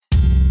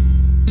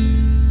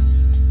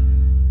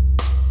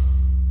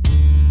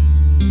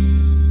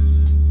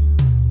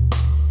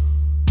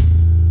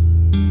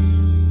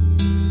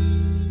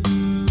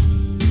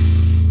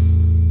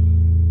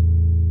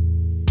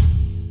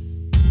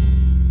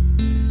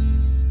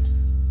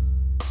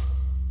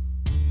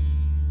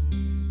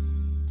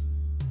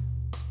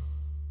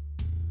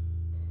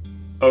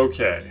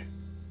Okay,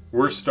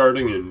 we're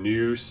starting a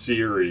new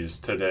series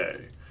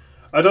today.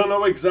 I don't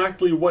know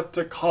exactly what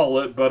to call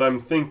it, but I'm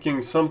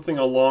thinking something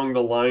along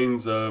the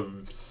lines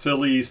of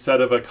Silly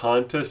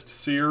Sedevacantist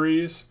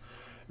series,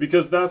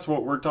 because that's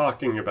what we're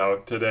talking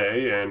about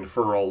today and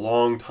for a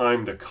long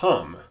time to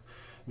come.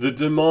 The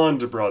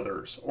Dimond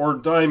brothers, or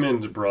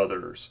Dimond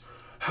brothers,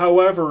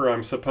 however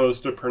I'm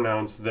supposed to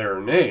pronounce their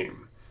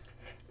name.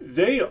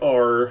 They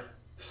are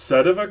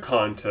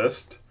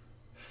Sedevacantist,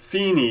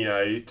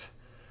 Feeneyite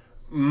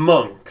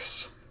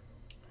monks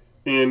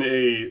in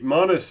a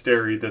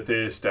monastery that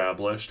they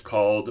established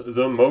called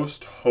the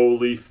Most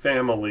Holy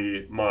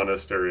Family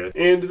Monastery.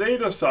 And they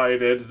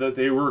decided that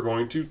they were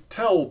going to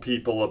tell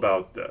people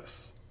about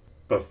this.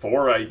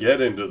 Before I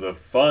get into the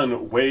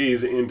fun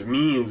ways and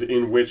means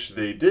in which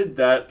they did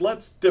that,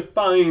 let's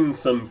define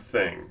some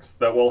things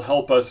that will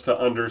help us to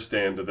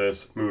understand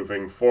this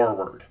moving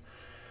forward.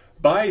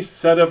 By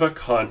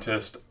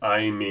Sedevacantist,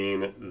 I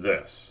mean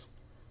this.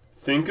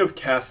 Think of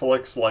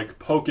Catholics like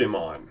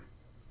Pokemon.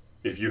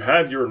 If you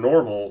have your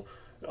normal,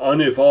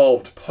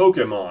 unevolved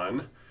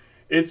Pokemon,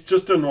 it's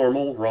just a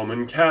normal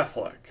Roman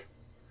Catholic.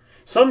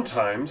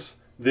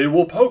 Sometimes they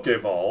will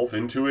poke-evolve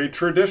into a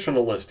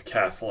traditionalist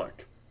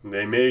Catholic.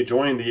 They may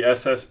join the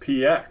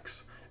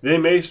SSPX. They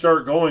may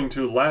start going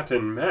to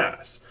Latin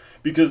Mass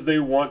because they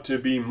want to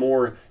be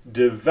more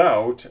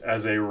devout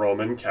as a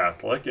Roman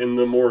Catholic, and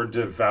the more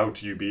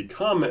devout you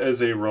become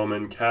as a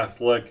Roman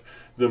Catholic,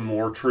 the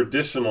more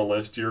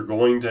traditionalist you're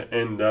going to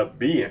end up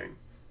being.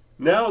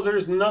 Now,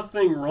 there's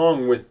nothing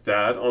wrong with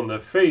that on the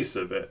face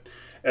of it.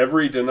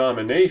 Every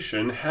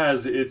denomination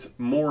has its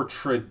more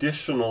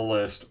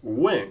traditionalist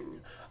wing.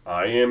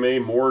 I am a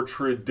more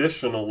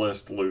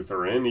traditionalist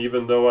Lutheran,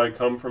 even though I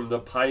come from the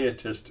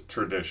Pietist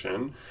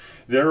tradition.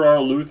 There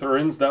are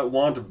Lutherans that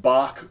want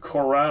Bach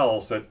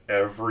chorales at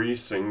every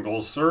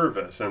single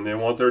service, and they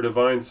want their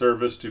divine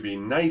service to be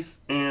nice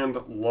and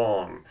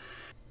long.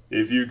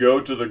 If you go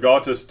to the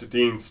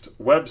Gottesdienst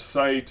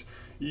website,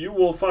 you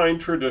will find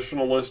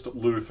traditionalist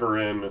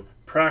Lutheran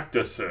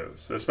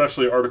practices,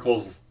 especially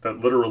articles that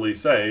literally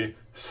say,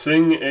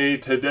 "Sing a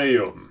Te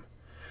Deum."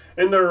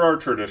 And there are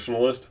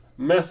traditionalist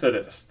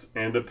Methodists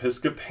and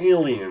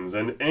Episcopalians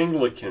and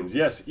Anglicans.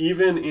 Yes,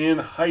 even in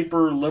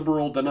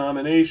hyper-liberal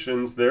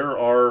denominations, there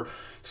are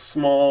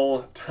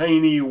small,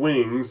 tiny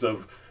wings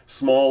of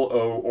small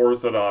O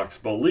Orthodox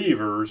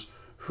believers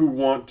who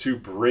want to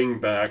bring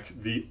back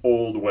the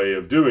old way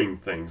of doing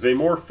things, a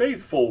more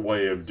faithful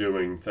way of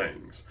doing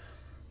things.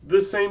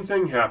 The same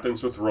thing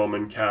happens with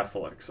Roman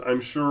Catholics. I'm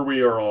sure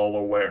we are all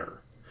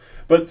aware.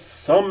 But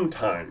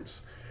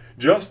sometimes,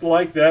 just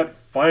like that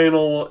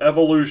final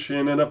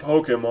evolution in a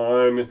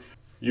Pokemon,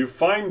 you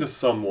find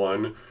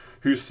someone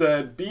who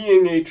said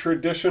being a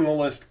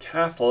traditionalist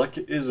Catholic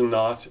is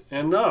not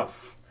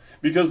enough.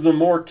 Because the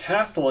more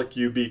Catholic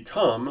you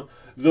become,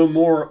 the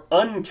more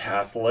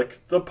un-Catholic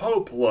the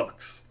Pope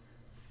looks.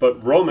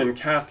 But Roman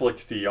Catholic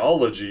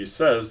theology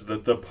says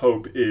that the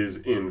Pope is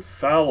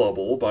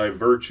infallible by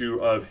virtue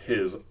of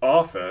his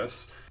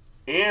office,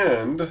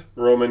 and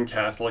Roman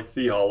Catholic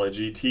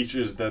theology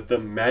teaches that the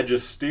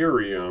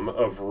magisterium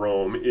of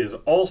Rome is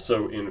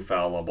also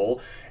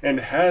infallible and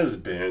has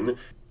been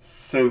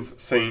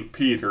since St.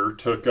 Peter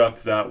took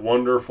up that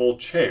wonderful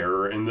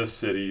chair in the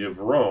city of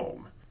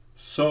Rome.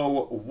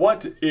 So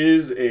what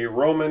is a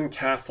Roman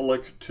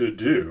Catholic to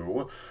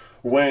do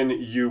when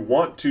you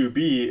want to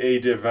be a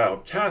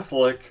devout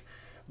Catholic,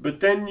 but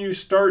then you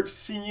start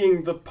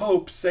seeing the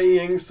Pope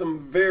saying some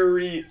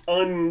very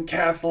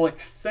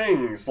un-Catholic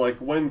things, like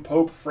when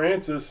Pope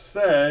Francis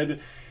said,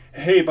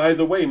 hey, by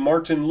the way,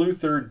 Martin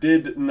Luther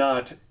did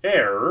not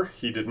err,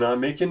 he did not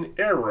make an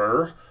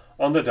error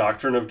on the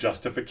doctrine of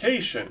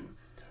justification.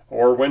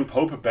 Or when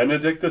Pope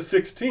Benedict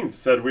XVI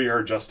said we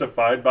are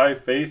justified by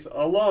faith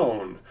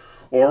alone.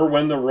 Or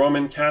when the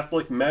Roman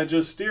Catholic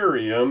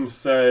Magisterium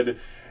said,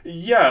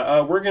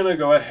 we're going to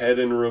go ahead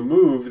and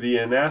remove the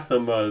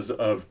anathemas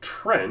of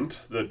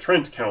Trent, the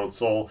Trent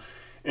Council,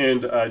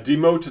 and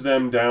demote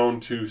them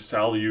down to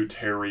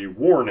salutary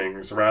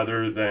warnings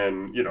rather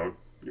than,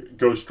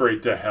 go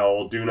straight to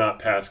hell, do not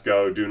pass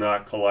go, do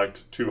not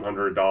collect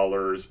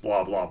 $200,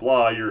 blah, blah,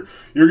 blah. You're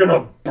going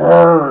to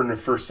burn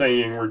for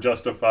saying we're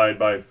justified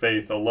by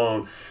faith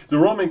alone. The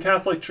Roman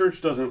Catholic Church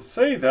doesn't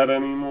say that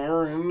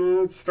anymore, and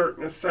it's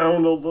starting to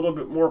sound a little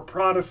bit more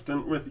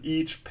Protestant with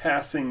each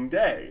passing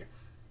day.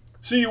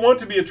 So you want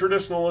to be a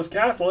traditionalist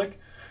Catholic,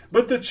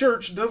 but the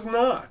Church does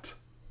not.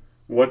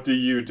 What do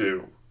you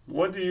do?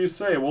 What do you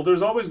say? Well,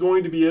 there's always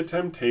going to be a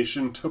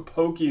temptation to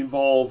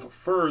poke-evolve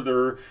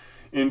further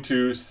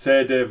into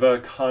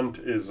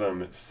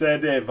sedevacantism.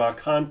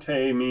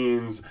 Sedevacante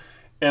means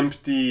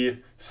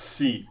empty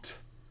seat.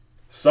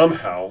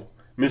 Somehow,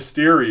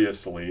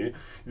 mysteriously,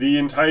 the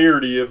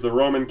entirety of the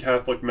Roman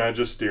Catholic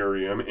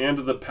magisterium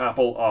and the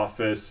papal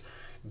office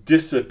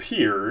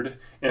disappeared,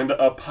 and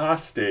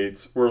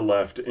apostates were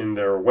left in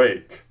their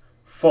wake.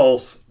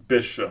 False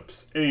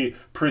bishops, a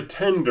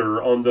pretender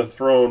on the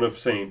throne of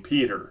St.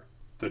 Peter.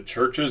 The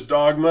Church's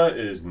dogma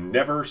is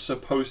never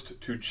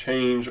supposed to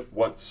change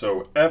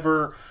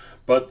whatsoever,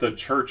 but the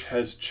church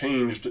has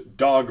changed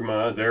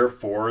dogma,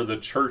 therefore the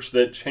church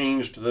that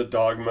changed the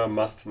dogma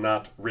must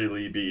not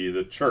really be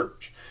the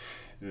church.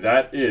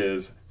 That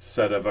is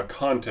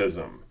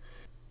sedevacantism.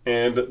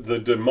 And the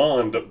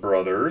Dimond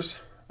brothers,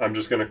 I'm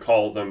just going to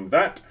call them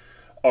that,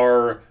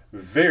 are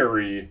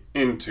very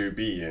into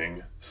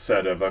being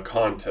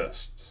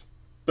sedevacantists.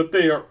 But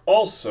they are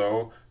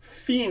also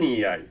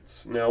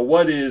Feeneites. Now,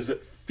 what is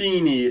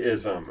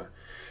Feeneism?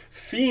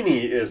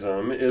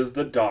 Feeneism is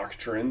the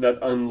doctrine that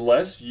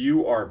unless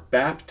you are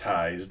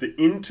baptized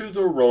into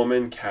the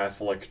Roman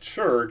Catholic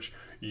Church,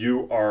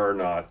 you are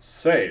not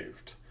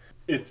saved.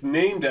 It's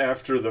named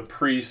after the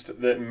priest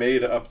that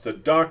made up the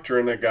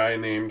doctrine, a guy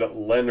named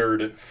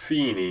Leonard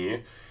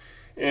Feeney,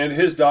 and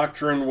his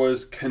doctrine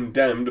was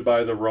condemned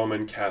by the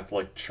Roman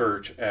Catholic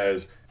Church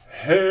as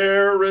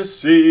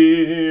heresy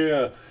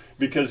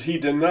because he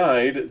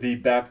denied the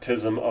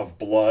baptism of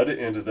blood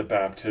and the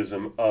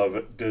baptism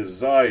of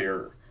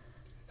desire.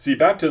 See,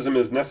 baptism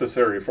is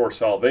necessary for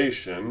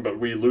salvation, but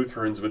we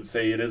Lutherans would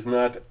say it is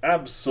not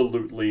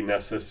absolutely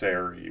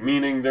necessary,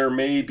 meaning there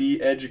may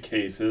be edge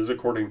cases,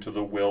 according to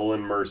the will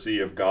and mercy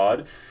of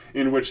God,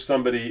 in which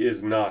somebody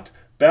is not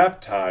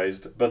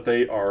baptized, but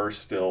they are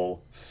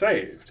still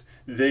saved.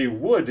 They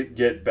would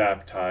get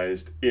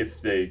baptized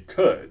if they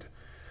could.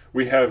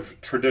 We have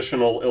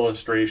traditional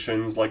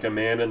illustrations like a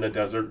man in the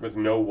desert with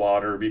no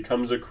water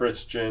becomes a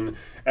Christian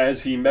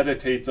as he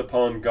meditates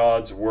upon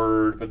God's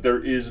word, but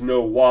there is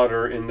no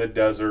water in the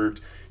desert.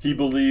 He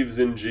believes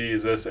in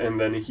Jesus and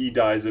then he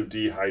dies of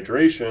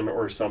dehydration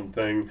or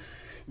something.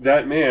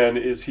 That man,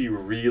 is he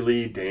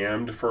really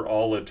damned for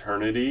all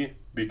eternity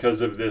because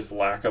of this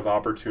lack of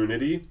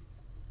opportunity?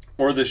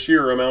 Or the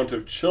sheer amount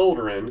of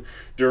children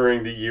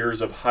during the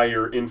years of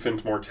higher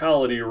infant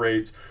mortality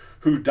rates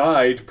who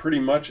died pretty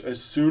much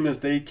as soon as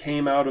they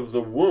came out of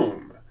the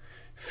womb.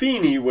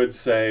 Feeney would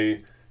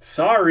say,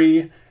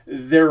 sorry,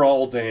 they're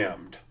all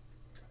damned.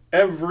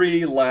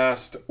 Every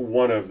last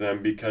one of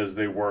them, because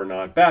they were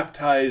not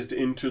baptized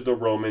into the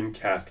Roman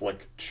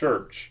Catholic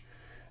Church.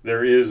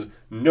 There is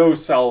no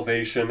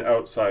salvation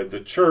outside the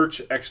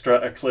church,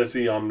 extra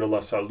ecclesiam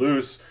nulla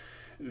salus.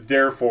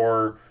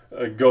 Therefore,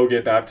 go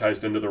get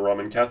baptized into the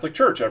Roman Catholic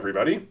Church,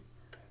 everybody.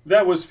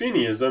 That was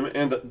Feeneism,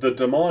 and the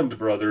Dimond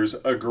brothers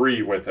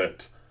agree with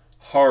it.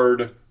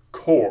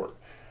 Hardcore.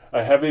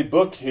 I have a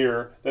book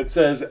here that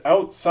says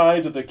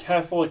outside the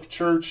Catholic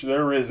Church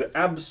there is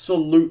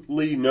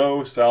absolutely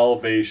no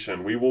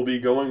salvation. We will be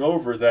going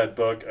over that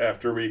book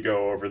after we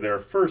go over their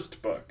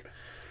first book.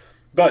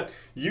 But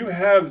you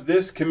have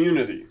this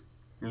community.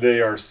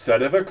 They are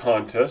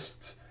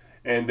sedevacantists,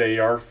 and they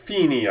are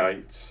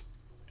Feeneites.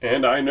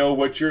 And I know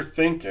what you're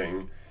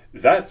thinking.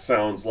 That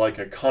sounds like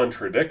a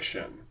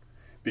contradiction.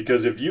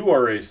 Because if you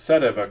are a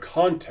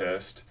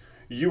sedevacantist,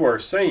 you are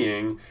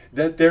saying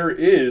that there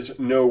is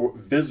no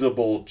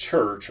visible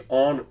church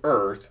on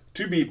earth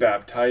to be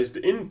baptized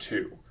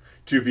into.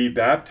 To be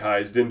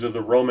baptized into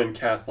the Roman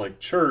Catholic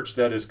Church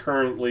that is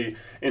currently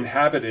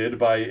inhabited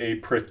by a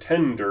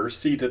pretender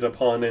seated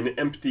upon an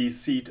empty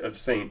seat of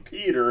St.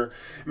 Peter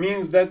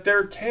means that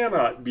there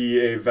cannot be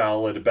a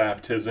valid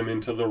baptism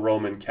into the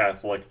Roman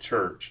Catholic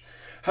Church.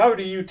 How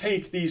do you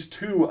take these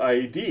two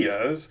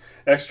ideas,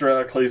 extra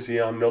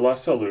ecclesiam nulla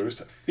salus,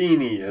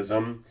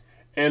 Feeneism,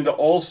 and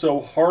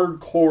also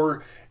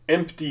hardcore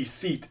empty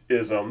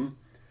seatism,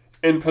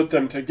 and put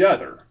them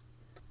together?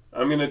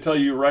 I'm going to tell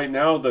you right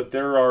now that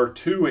there are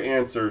two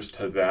answers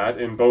to that,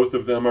 and both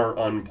of them are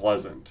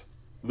unpleasant.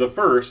 The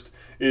first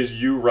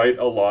is you write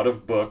a lot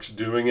of books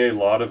doing a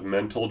lot of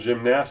mental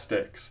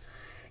gymnastics.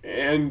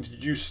 And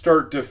you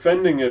start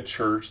defending a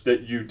church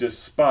that you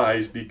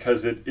despise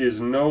because it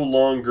is no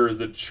longer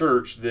the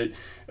church that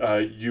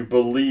you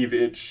believe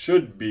it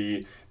should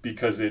be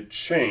because it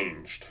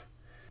changed.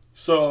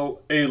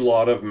 So, a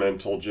lot of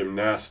mental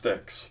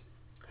gymnastics.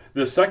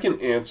 The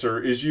second answer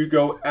is you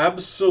go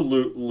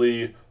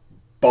absolutely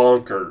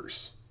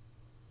bonkers.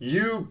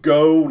 You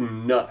go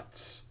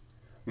nuts.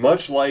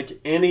 Much like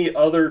any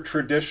other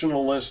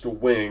traditionalist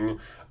wing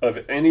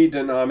of any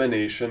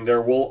denomination,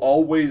 there will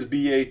always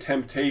be a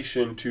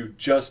temptation to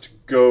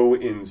just go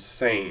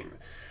insane.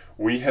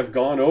 We have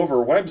gone over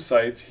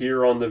websites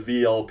here on the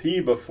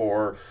VLP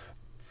before,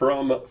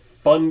 from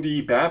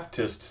fundy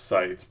Baptist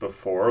sites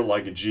before,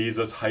 like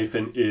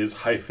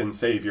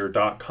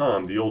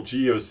Jesus-is-savior.com, the old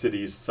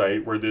GeoCities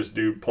site where this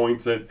dude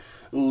points at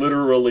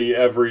literally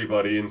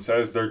everybody and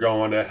says they're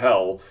going to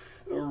hell,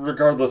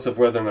 regardless of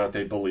whether or not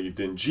they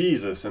believed in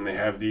Jesus. And they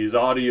have these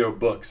audio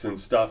books and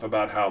stuff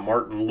about how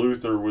Martin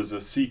Luther was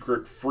a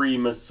secret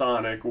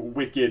Freemasonic,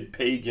 wicked,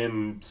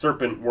 pagan,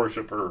 serpent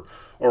worshiper,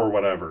 or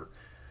whatever.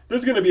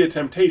 There's going to be a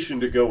temptation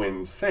to go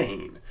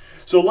insane.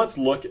 So let's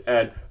look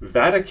at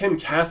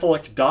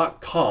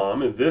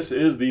VaticanCatholic.com. This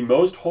is the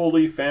Most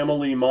Holy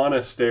Family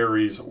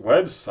Monastery's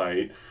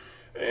website,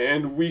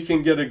 and we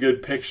can get a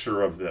good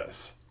picture of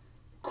this.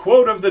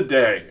 Quote of the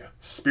day.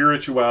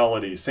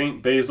 Spirituality,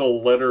 St.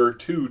 Basil, letter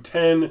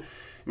 210.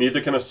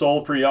 Neither can a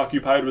soul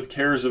preoccupied with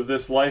cares of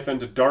this life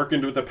and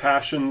darkened with the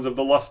passions of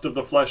the lust of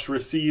the flesh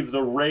receive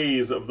the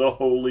rays of the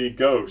Holy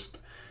Ghost.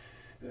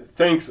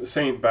 Thanks,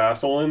 St.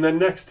 Basil. In the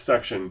next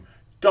section,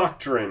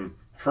 Doctrine,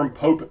 from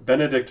Pope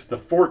Benedict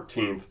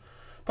XIV.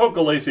 Pope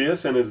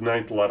Gelasius, in his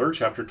 9th letter,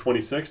 chapter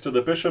 26, to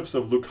the bishops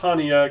of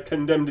Lucania,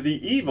 condemned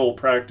the evil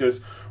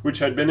practice which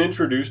had been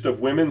introduced of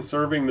women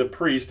serving the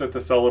priest at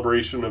the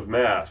celebration of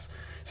Mass.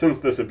 Since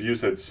this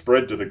abuse had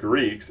spread to the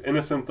Greeks,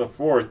 Innocent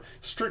IV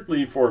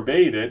strictly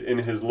forbade it in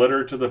his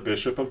letter to the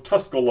Bishop of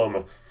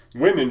Tusculum.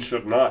 Women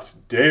should not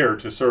dare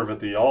to serve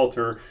at the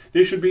altar.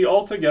 They should be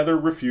altogether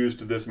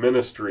refused this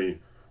ministry.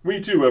 We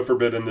too have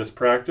forbidden this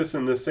practice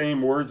in the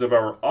same words of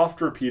our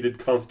oft-repeated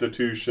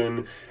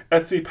constitution,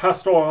 Etsi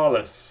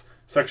Pastoralis,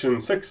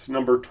 section 6,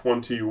 number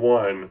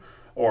 21,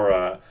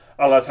 or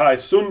Alatai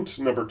Sunt,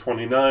 number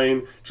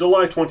 29,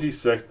 July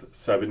 26th,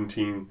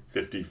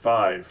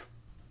 1755.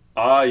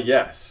 Ah,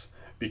 yes,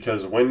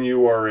 because when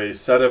you are a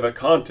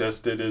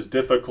sedevacantist, it is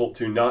difficult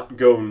to not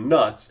go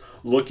nuts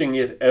looking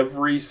at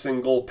every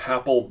single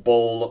papal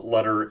bull,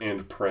 letter,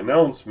 and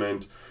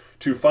pronouncement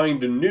to find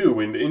new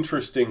and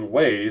interesting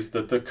ways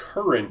that the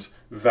current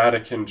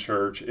Vatican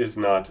Church is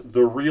not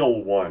the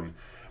real one.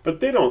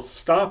 But they don't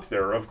stop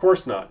there, of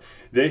course not.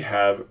 They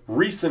have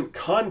recent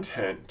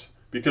content,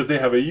 because they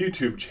have a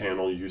YouTube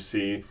channel, you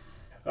see,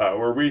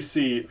 where we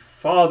see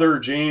Father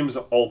James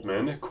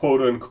Altman,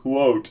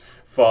 quote-unquote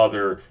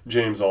Father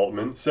James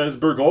Altman, says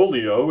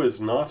Bergoglio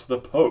is not the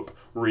Pope.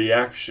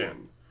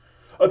 Reaction.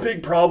 A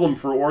big problem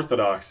for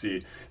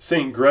Orthodoxy,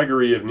 St.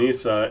 Gregory of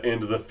Nyssa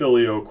and the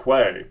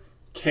Filioque.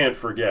 Can't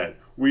forget,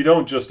 we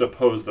don't just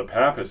oppose the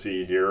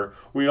papacy here,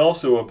 we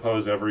also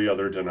oppose every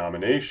other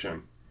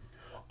denomination.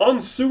 On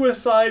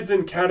suicides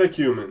and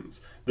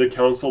catechumens, the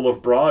Council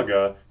of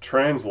Braga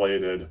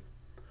translated.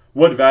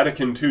 What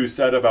Vatican II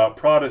said about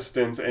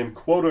Protestants and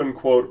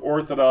quote-unquote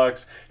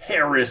Orthodox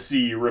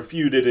heresy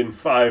refuted in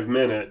 5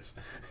 minutes.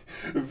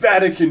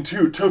 Vatican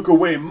II took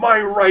away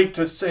my right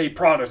to say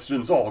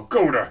Protestants all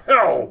go to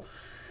hell!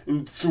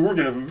 And so we're going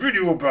to have a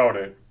video about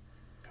it.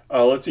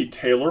 Let's see,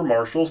 Taylor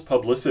Marshall's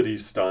publicity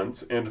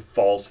stunts and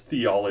false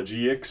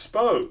theology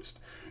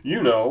exposed.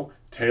 You know,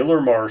 Taylor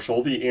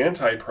Marshall, the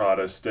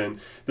anti-Protestant,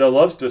 that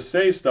loves to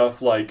say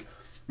stuff like,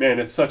 man,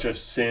 it's such a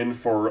sin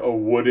for a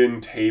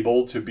wooden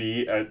table to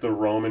be at the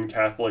Roman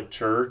Catholic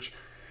Church,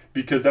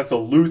 because that's a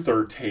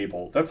Luther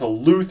table. That's a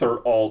Luther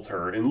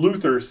altar. And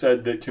Luther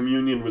said that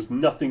communion was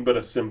nothing but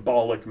a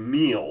symbolic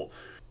meal.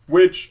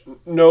 Which,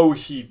 no,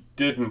 he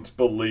didn't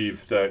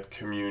believe that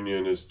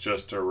communion is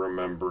just a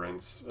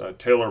remembrance.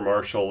 Taylor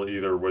Marshall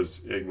either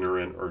was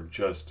ignorant or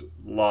just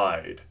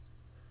lied.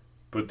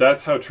 But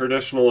that's how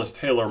traditionalist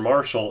Taylor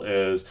Marshall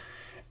is.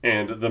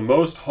 And the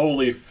Most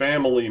Holy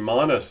Family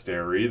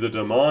Monastery, the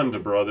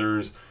Dimond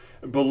brothers,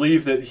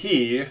 believe that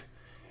he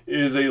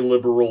is a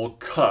liberal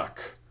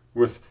cuck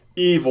with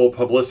evil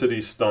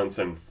publicity stunts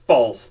and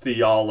false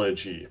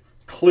theology.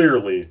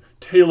 Clearly,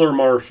 Taylor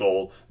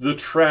Marshall, the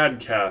trad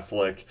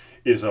Catholic,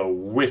 is a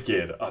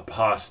wicked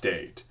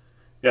apostate.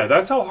 Yeah,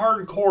 that's how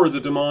hardcore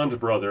the Dimond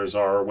brothers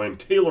are when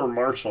Taylor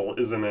Marshall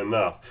isn't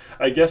enough.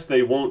 I guess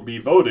they won't be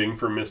voting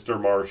for Mr.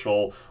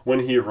 Marshall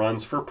when he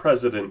runs for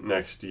president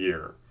next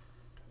year.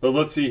 But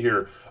let's see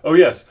here. Oh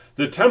yes,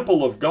 the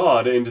Temple of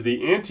God and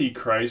the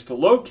Antichrist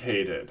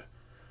located.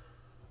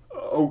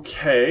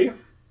 Okay.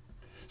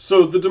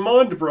 So the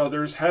Dimond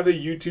brothers have a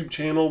YouTube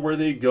channel where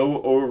they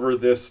go over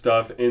this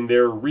stuff, and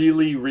they're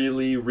really,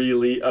 really,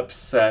 really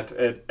upset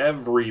at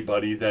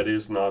everybody that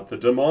is not the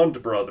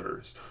Dimond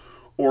brothers,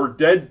 or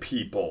dead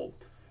people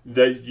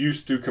that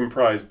used to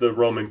comprise the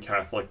Roman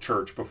Catholic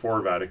Church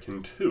before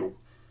Vatican II.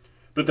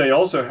 But they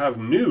also have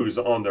news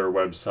on their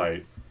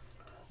website.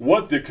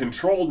 What the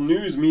controlled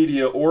news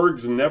media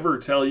orgs never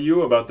tell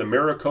you about the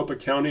Maricopa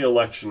County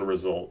election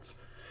results.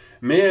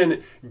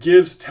 Man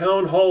gives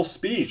town hall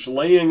speech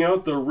laying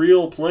out the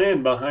real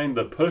plan behind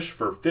the push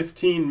for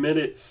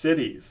 15-minute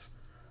cities.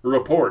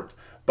 Report,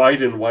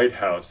 Biden White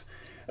House.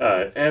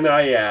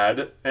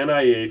 NIAID,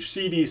 NIH,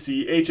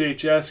 CDC,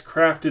 HHS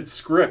crafted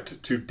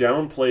script to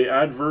downplay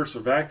adverse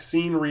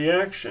vaccine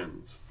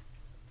reactions.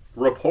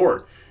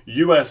 Report,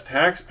 U.S.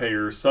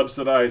 taxpayers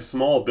subsidize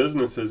small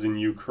businesses in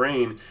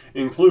Ukraine,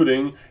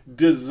 including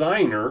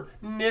designer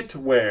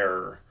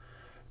knitwear.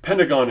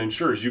 Pentagon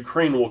ensures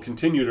Ukraine will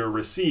continue to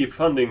receive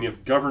funding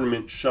if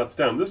government shuts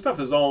down. This stuff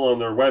is all on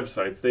their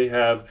websites. They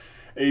have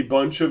a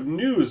bunch of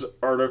news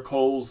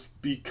articles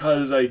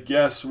because I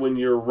guess when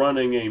you're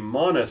running a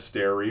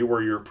monastery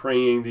where you're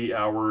praying the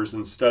hours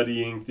and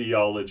studying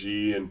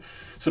theology and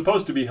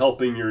supposed to be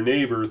helping your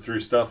neighbor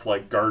through stuff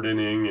like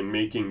gardening and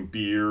making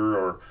beer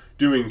or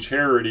doing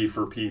charity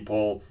for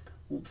people,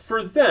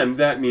 for them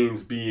that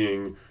means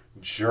being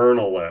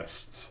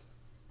journalists.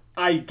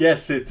 I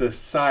guess it's a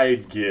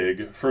side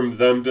gig from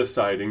them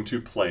deciding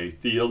to play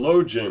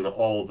theologian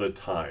all the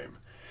time.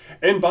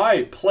 And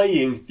by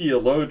playing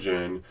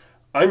theologian,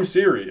 I'm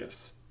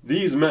serious.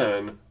 These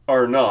men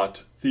are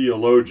not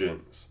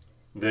theologians.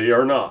 They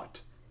are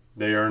not.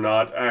 They are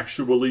not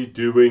actually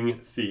doing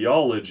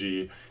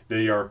theology.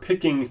 They are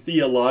picking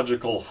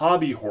theological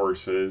hobby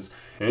horses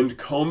and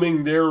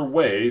combing their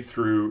way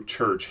through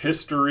church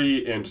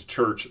history and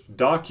church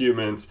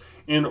documents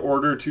in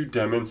order to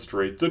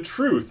demonstrate the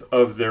truth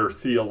of their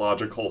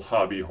theological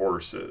hobby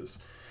horses.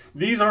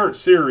 These aren't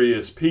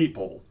serious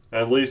people,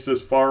 at least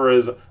as far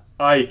as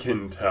I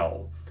can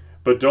tell.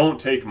 But don't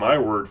take my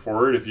word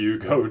for it. If you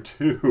go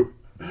to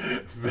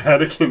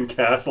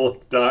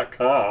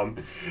VaticanCatholic.com,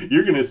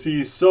 you're going to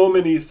see so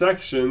many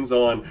sections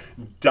on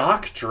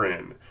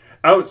doctrine.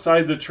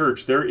 Outside the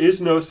church, there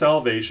is no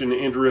salvation,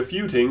 and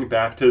refuting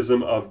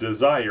baptism of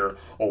desire.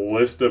 A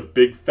list of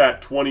big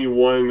fat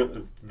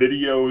 21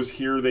 videos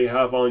here they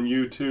have on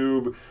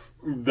YouTube,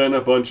 then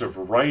a bunch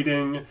of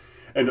writing.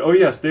 And oh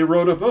yes, they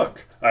wrote a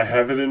book. I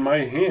have it in my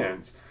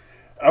hands.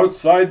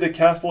 Outside the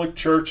Catholic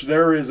Church,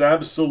 there is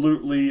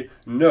absolutely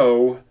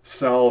no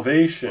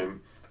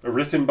salvation.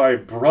 Written by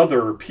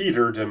Brother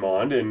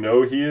Pt.1, and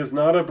no, he is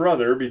not a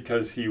brother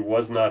because he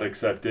was not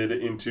accepted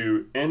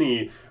into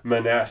any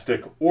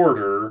monastic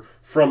order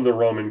from the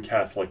Roman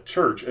Catholic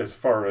Church, as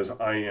far as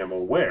I am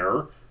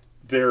aware.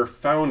 Their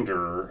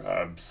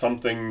founder,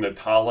 something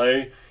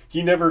Natale,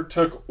 he never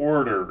took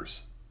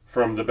orders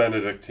from the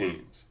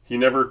Benedictines. He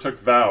never took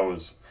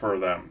vows for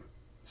them.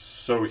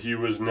 So he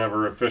was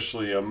never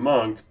officially a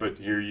monk, but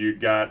here you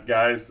got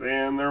guys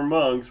saying they're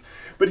monks.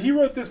 But he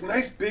wrote this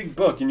nice big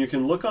book, and you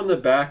can look on the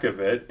back of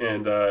it,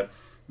 and the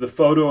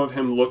photo of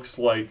him looks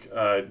like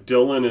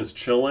Dylan is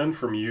Chillin'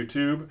 from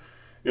YouTube.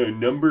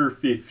 Number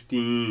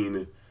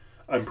 15.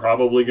 I'm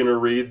probably going to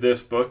read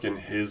this book in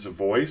his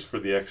voice for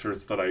the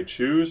excerpts that I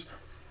choose.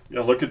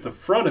 Look at the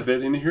front of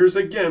it, and here's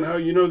again how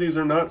you know these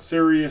are not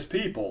serious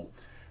people.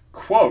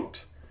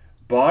 Quote,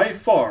 by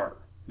far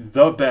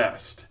the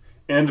best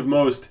and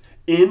most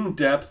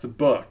in-depth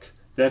book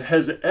that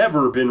has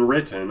ever been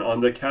written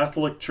on the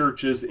Catholic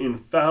Church's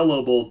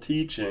infallible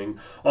teaching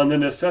on the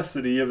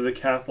necessity of the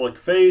Catholic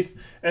faith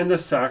and the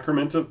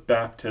sacrament of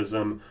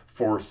baptism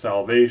for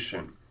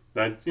salvation.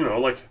 That,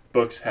 like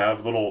books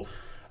have little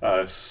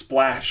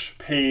splash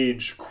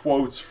page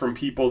quotes from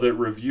people that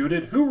reviewed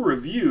it. Who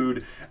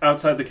reviewed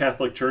Outside the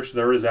Catholic Church,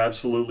 There Is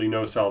Absolutely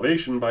No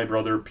Salvation by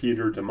Brother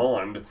Peter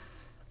Dimond?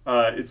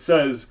 It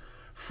says,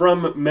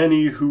 from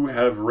many who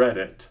have read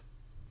it.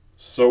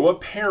 So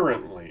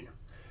apparently,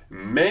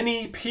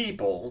 many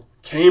people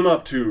came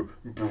up to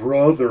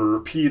Brother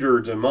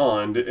Peter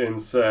Dimond and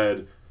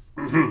said,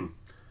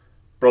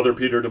 Brother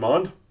Peter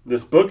Dimond,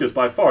 this book is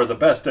by far the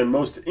best and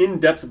most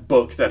in-depth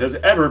book that has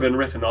ever been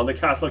written on the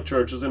Catholic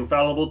Church's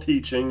infallible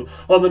teaching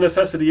on the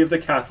necessity of the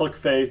Catholic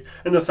faith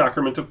and the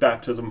sacrament of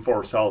baptism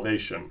for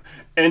salvation.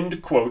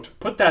 End quote.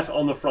 Put that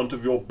on the front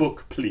of your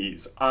book,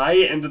 please. I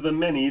and the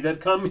many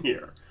that come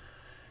here.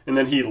 And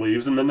then he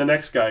leaves, and then the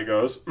next guy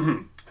goes,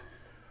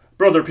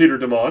 Brother Peter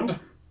Dimond,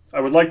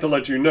 I would like to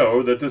let you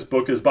know that this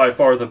book is by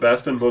far the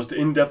best and most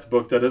in-depth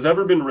book that has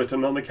ever been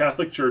written on the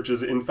Catholic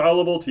Church's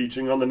infallible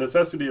teaching on the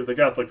necessity of the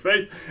Catholic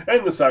faith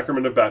and the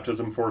sacrament of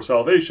baptism for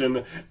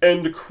salvation.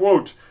 End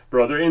quote,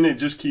 brother. And it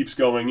just keeps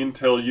going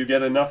until you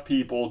get enough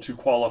people to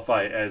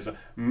qualify as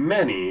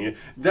many.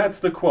 That's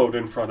the quote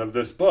in front of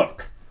this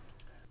book.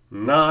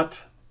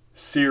 Not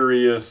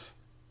serious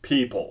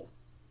people.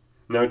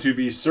 Now, to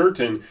be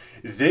certain,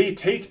 they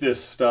take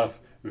this stuff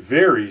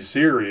very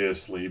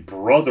seriously.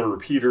 Brother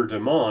Peter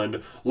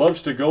Dimond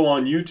loves to go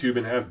on YouTube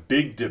and have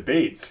big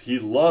debates. He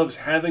loves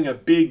having a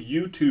big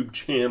YouTube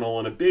channel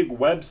and a big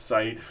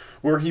website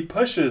where he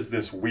pushes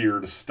this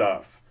weird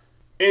stuff.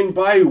 And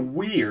by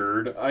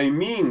weird, I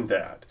mean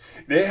that.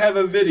 They have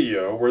a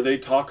video where they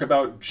talk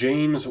about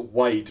James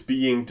White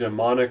being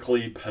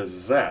demonically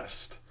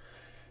possessed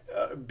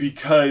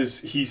because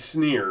he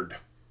sneered.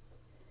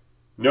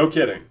 No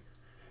kidding.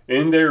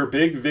 In their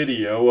big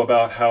video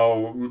about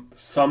how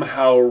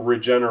somehow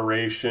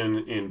regeneration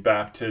in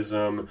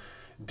baptism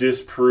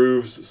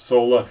disproves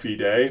sola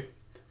fide,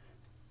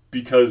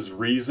 because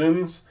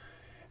reasons,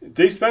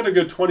 they spent a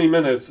good 20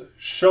 minutes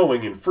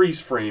showing and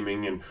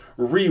freeze-framing and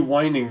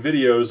rewinding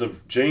videos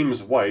of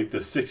James White, the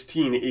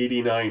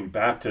 1689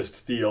 Baptist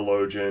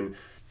theologian,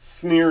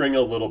 sneering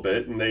a little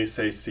bit, and they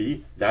say,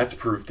 see, that's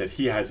proof that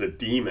he has a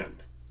demon.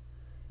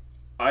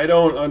 I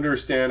don't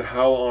understand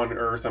how on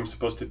earth I'm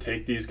supposed to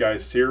take these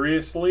guys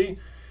seriously,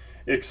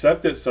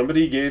 except that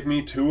somebody gave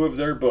me 2 of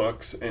their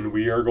books, and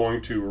we are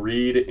going to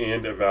read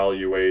and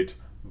evaluate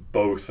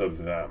both of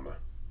them.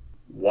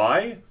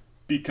 Why?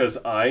 Because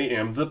I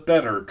am the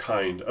better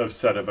kind of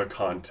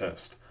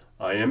sedevacantist.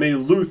 I am a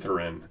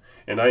Lutheran,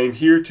 and I am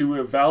here to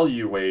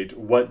evaluate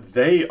what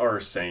they are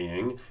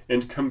saying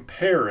and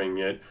comparing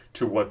it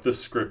to what the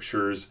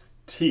scriptures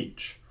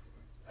teach.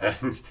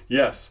 And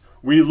yes,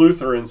 we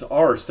Lutherans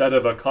are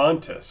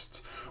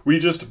sedevacantists. We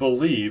just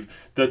believe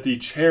that the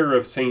chair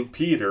of St.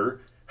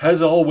 Peter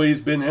has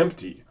always been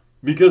empty,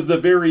 because the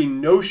very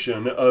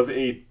notion of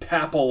a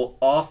papal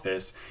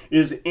office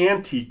is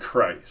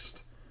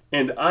antichrist.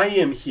 And I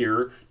am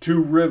here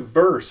to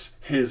reverse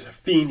his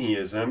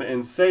Fenianism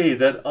and say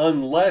that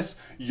unless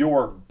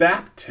your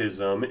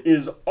baptism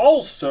is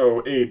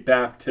also a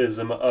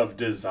baptism of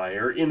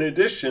desire, in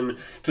addition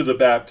to the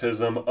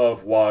baptism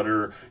of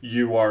water,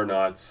 you are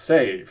not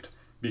saved.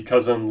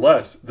 Because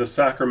unless the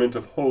sacrament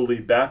of holy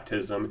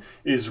baptism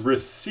is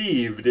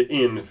received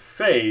in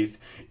faith,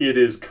 it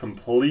is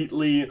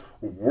completely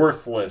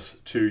worthless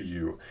to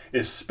you,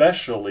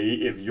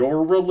 especially if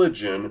your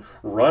religion,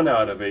 run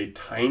out of a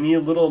tiny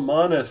little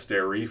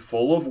monastery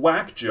full of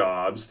whack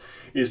jobs,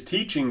 is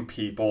teaching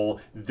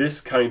people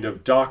this kind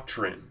of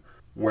doctrine,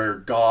 where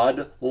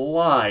God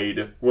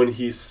lied when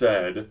he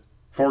said,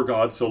 "For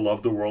God so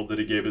loved the world that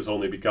he gave his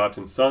only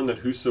begotten Son, that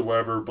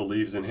whosoever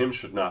believes in him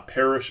should not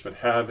perish, but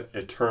have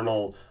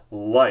eternal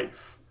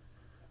life."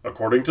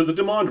 According to the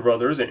Dimond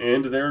brothers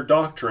and their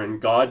doctrine,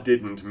 God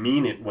didn't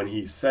mean it when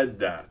he said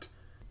that.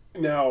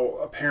 Now,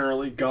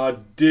 apparently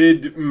God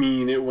did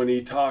mean it when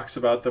he talks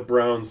about the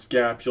brown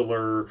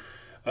scapular,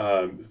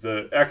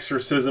 the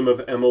exorcism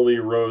of Emily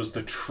Rose,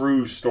 the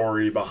true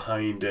story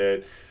behind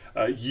it.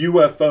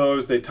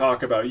 UFOs, they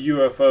talk about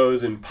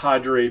UFOs and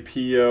Padre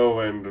Pio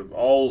and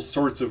all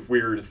sorts of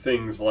weird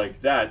things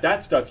like that.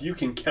 That stuff you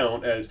can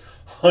count as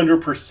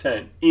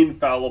 100%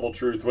 infallible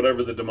truth,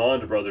 whatever the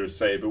Dimond brothers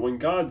say. But when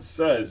God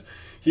says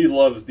he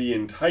loves the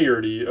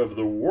entirety of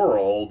the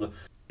world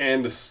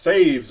and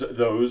saves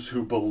those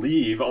who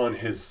believe on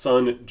his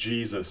Son,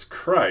 Jesus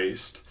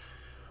Christ,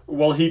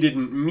 well, he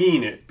didn't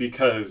mean it,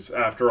 because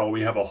after all,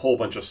 we have a whole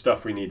bunch of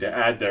stuff we need to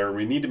add there, and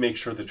we need to make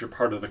sure that you're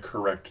part of the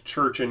correct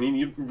church, and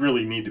you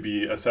really need to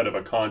be a set of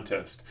a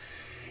contest.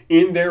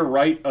 In their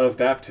rite of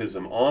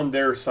baptism, on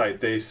their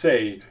site, they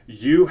say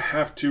you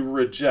have to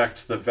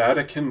reject the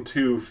Vatican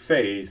II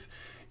faith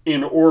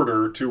in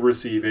order to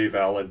receive a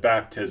valid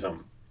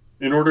baptism.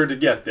 In order to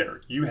get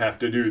there, you have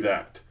to do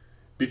that,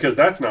 because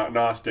that's not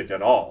Gnostic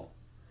at all.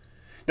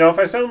 Now, if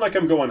I sound like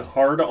I'm going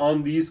hard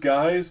on these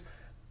guys,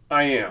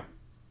 I am.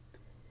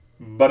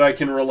 But I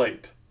can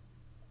relate.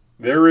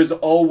 There is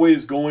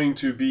always going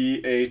to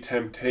be a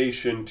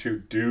temptation to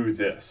do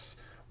this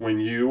when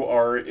you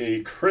are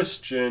a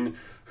Christian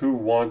who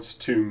wants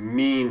to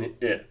mean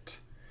it.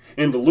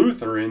 And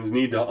Lutherans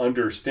need to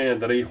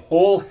understand that a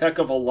whole heck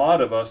of a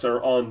lot of us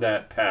are on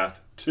that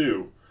path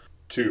too,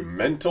 to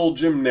mental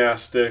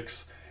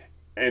gymnastics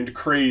and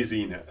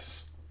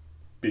craziness.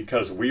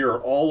 Because we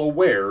are all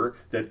aware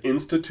that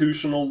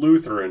institutional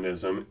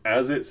Lutheranism,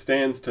 as it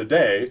stands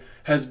today,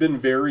 has been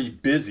very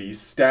busy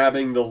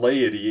stabbing the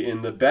laity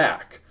in the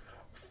back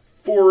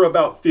for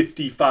about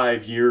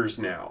 55 years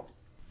now,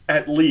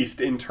 at least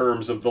in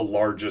terms of the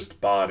largest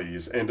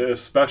bodies, and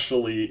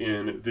especially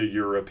in the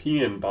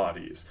European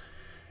bodies.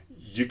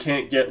 You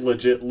can't get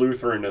legit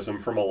Lutheranism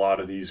from a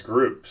lot of these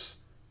groups.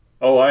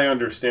 Oh, I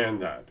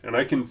understand that, and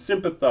I can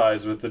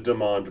sympathize with the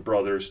Dimond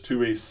brothers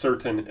to a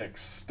certain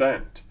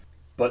extent.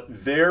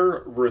 But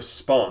their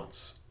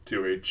response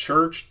to a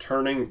church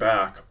turning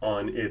back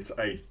on its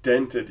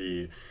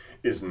identity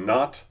is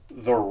not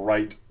the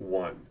right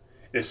one,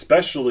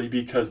 especially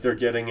because they're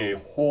getting a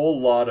whole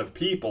lot of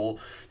people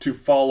to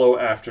follow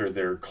after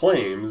their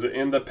claims,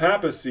 and the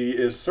papacy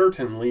is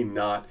certainly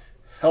not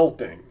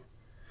helping.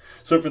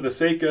 So for the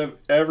sake of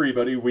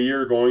everybody, we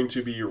are going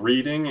to be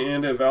reading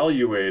and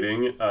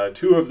evaluating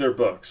two of their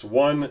books.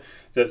 One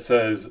that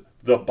says,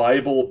 "The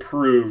Bible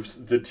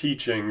Proves the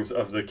Teachings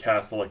of the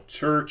Catholic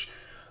Church."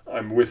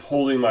 I'm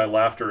withholding my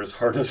laughter as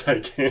hard as I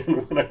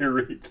can when I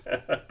read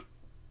that.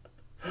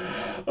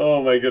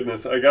 Oh my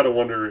goodness, I gotta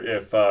wonder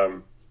if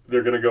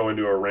they're going to go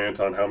into a rant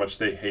on how much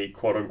they hate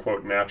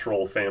quote-unquote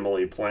natural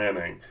family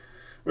planning,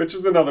 which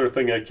is another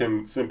thing I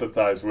can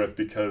sympathize with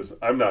because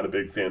I'm not a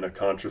big fan of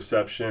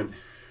contraception.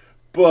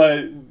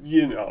 But,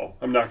 you know,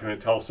 I'm not going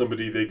to tell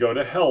somebody they go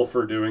to hell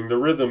for doing the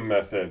rhythm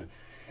method.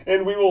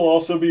 And we will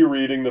also be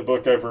reading the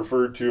book I've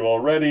referred to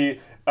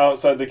already.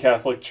 Outside the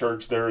Catholic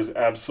Church, there is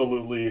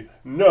absolutely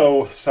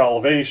no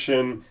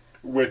salvation,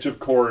 which, of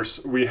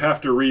course, we have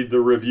to read the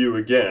review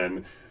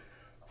again.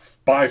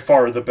 By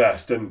far the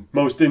best and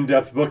most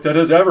in-depth book that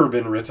has ever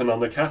been written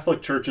on the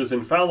Catholic Church's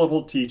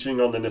infallible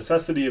teaching on the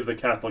necessity of the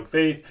Catholic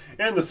faith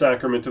and the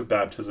sacrament of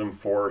baptism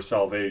for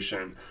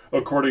salvation,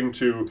 according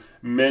to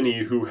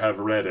many who have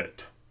read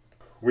it.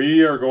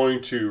 We are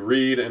going to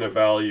read and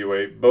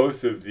evaluate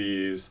both of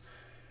these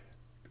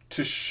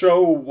to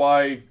show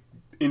why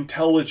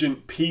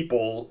intelligent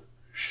people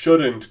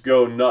shouldn't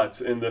go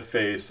nuts in the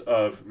face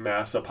of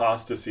mass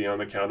apostasy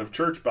on account of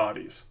church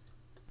bodies.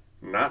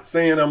 Not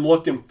saying I'm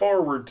looking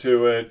forward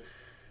to it,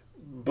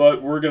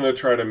 but we're going to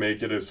try to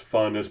make it as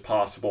fun as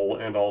possible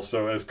and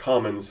also as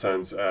common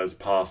sense as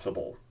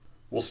possible.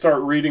 We'll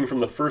start reading from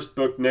the first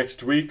book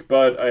next week,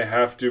 but I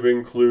have to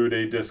include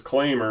a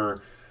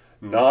disclaimer.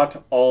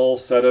 Not all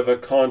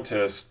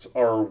sedevacantists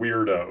are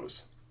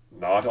weirdos.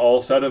 Not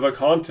all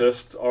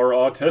sedevacantists are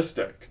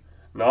autistic.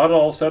 Not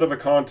all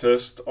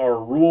sedevacantists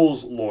are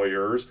rules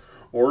lawyers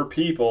or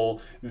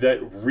people that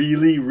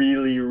really,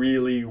 really,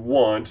 really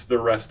want the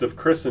rest of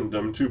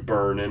Christendom to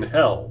burn in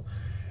hell.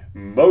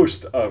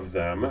 Most of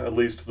them, at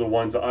least the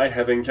ones I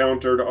have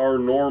encountered, are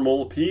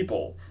normal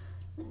people.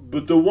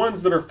 But the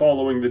ones that are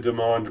following the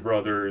Dimond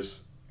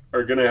brothers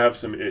are going to have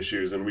some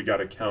issues, and we got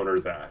to counter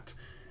that.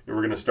 And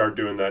we're going to start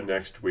doing that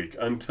next week.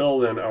 Until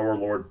then, our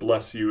Lord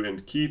bless you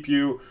and keep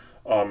you.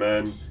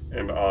 Amen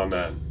and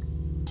amen.